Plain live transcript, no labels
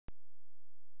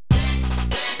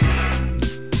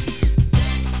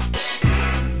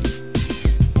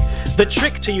The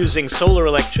trick to using solar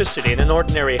electricity in an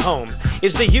ordinary home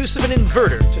is the use of an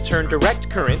inverter to turn direct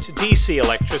current, DC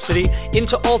electricity,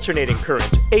 into alternating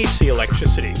current, AC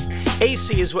electricity.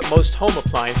 AC is what most home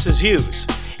appliances use.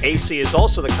 AC is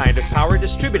also the kind of power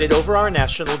distributed over our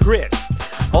national grid.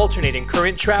 Alternating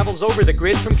current travels over the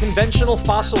grid from conventional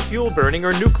fossil fuel burning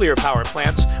or nuclear power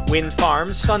plants, wind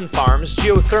farms, sun farms,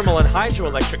 geothermal and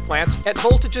hydroelectric plants at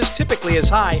voltages typically as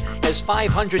high as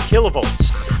 500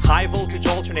 kilovolts. High voltage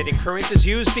alternating current is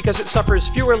used because it suffers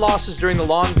fewer losses during the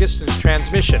long distance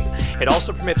transmission. It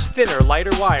also permits thinner,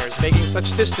 lighter wires, making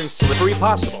such distance delivery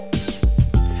possible.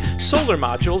 Solar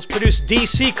modules produce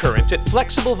DC current at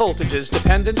flexible voltages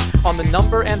dependent on the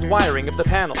number and wiring of the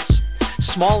panels.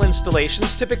 Small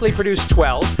installations typically produce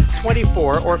 12,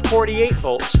 24, or 48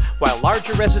 volts, while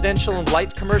larger residential and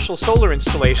light commercial solar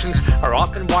installations are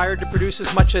often wired to produce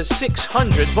as much as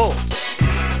 600 volts.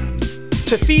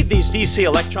 To feed these DC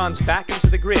electrons back into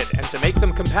the grid and to make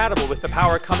them compatible with the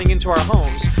power coming into our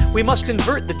homes, we must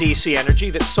invert the DC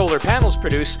energy that solar panels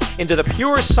produce into the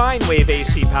pure sine wave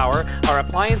AC power our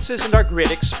appliances and our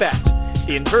grid expect.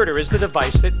 The inverter is the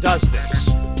device that does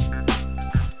this.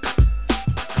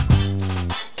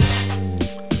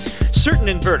 Certain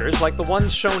inverters, like the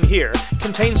ones shown here,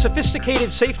 contain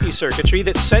sophisticated safety circuitry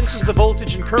that senses the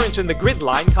voltage and current in the grid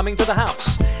line coming to the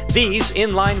house. These,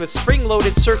 in line with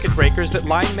spring-loaded circuit breakers that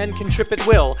linemen can trip at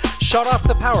will, shut off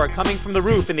the power coming from the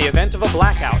roof in the event of a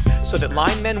blackout, so that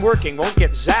linemen working won't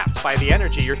get zapped by the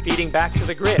energy you're feeding back to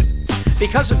the grid.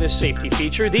 Because of this safety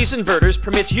feature, these inverters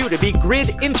permit you to be grid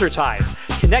intertied,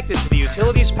 connected to the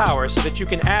utility's power so that you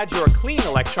can add your clean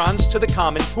electrons to the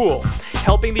common pool,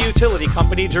 helping the utility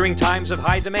company during times of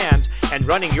high demand and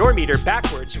running your meter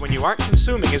backwards when you aren't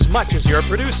consuming as much as you're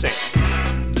producing.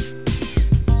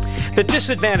 The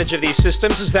disadvantage of these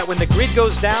systems is that when the grid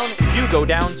goes down, you go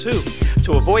down too.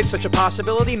 To avoid such a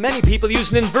possibility, many people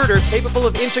use an inverter capable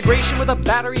of integration with a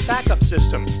battery backup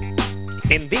system.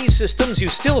 In these systems, you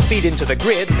still feed into the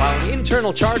grid, while an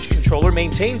internal charge controller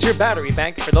maintains your battery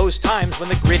bank for those times when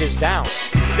the grid is down.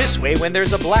 This way, when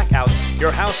there's a blackout,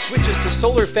 your house switches to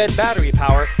solar-fed battery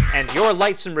power, and your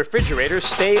lights and refrigerators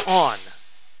stay on.